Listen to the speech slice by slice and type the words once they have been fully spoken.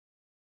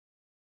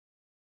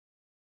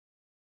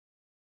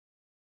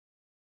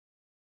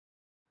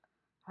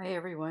Hi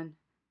everyone,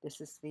 this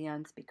is the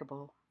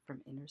Unspeakable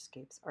from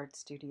Innerscapes Art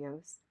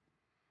Studios.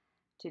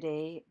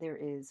 Today there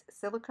is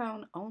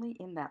silicone only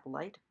in that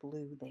light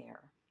blue there.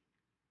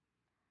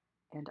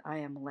 And I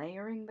am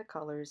layering the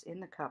colors in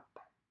the cup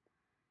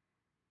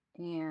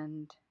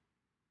and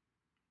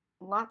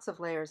lots of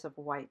layers of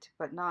white,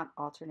 but not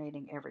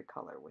alternating every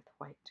color with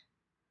white.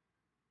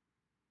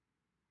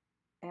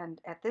 And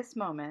at this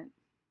moment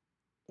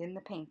in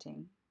the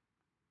painting,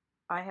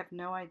 I have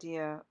no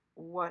idea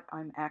what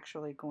I'm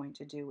actually going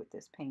to do with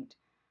this paint.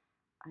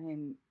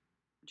 I'm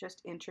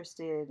just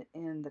interested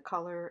in the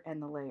color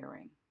and the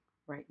layering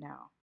right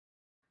now.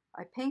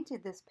 I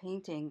painted this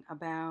painting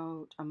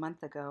about a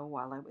month ago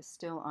while I was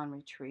still on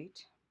retreat,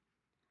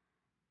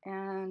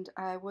 and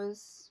I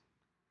was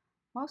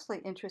mostly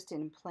interested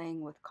in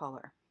playing with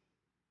color.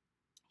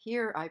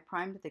 Here I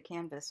primed the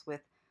canvas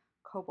with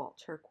cobalt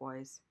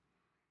turquoise,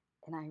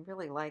 and I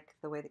really like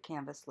the way the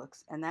canvas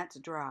looks, and that's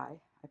dry.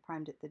 I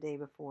primed it the day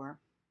before.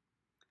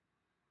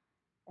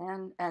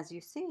 And as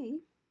you see,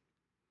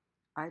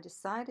 I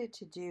decided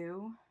to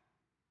do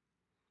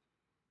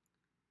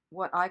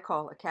what I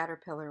call a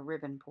caterpillar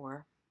ribbon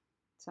pour.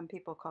 Some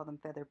people call them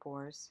feather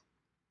pours.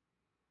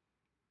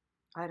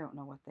 I don't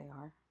know what they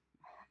are.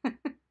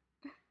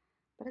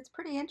 But it's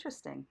pretty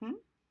interesting.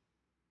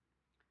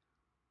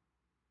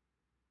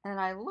 And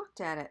I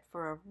looked at it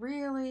for a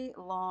really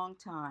long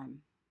time,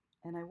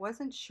 and I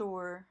wasn't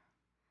sure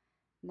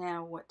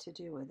now what to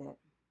do with it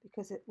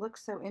because it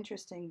looks so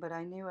interesting, but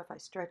I knew if I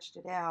stretched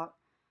it out,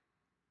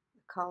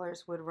 the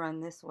colors would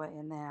run this way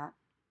and that.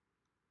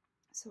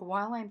 So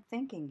while I'm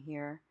thinking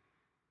here,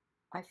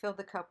 I filled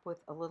the cup with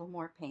a little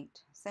more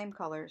paint. Same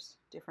colors,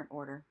 different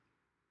order,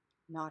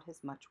 not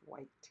as much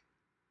white.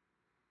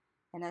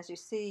 And as you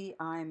see,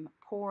 I'm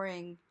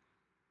pouring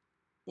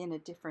in a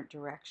different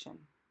direction.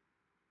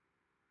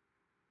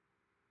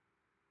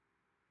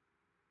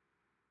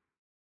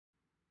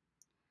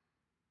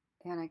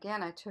 And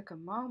again, I took a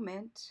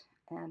moment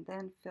and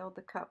then filled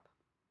the cup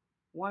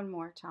one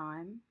more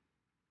time.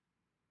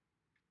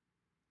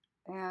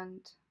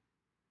 And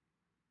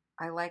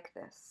I like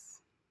this.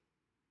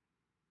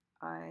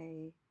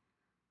 I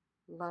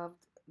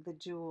loved the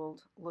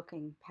jeweled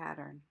looking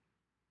pattern.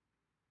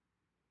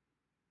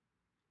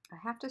 I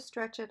have to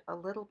stretch it a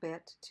little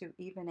bit to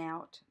even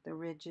out the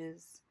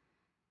ridges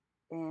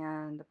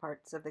and the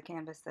parts of the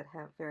canvas that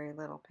have very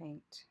little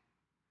paint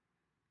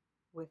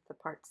with the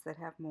parts that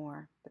have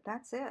more. But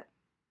that's it.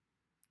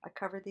 I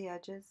covered the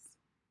edges.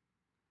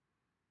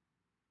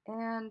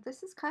 And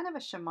this is kind of a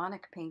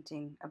shamanic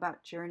painting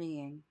about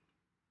journeying.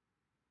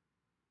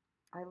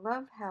 I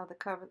love how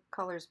the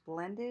colors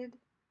blended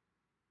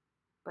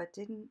but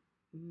didn't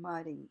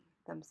muddy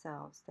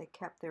themselves. They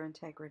kept their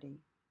integrity.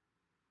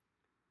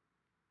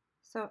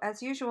 So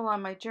as usual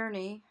on my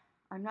journey,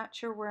 I'm not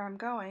sure where I'm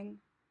going,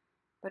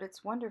 but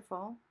it's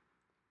wonderful,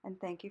 and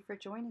thank you for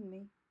joining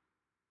me.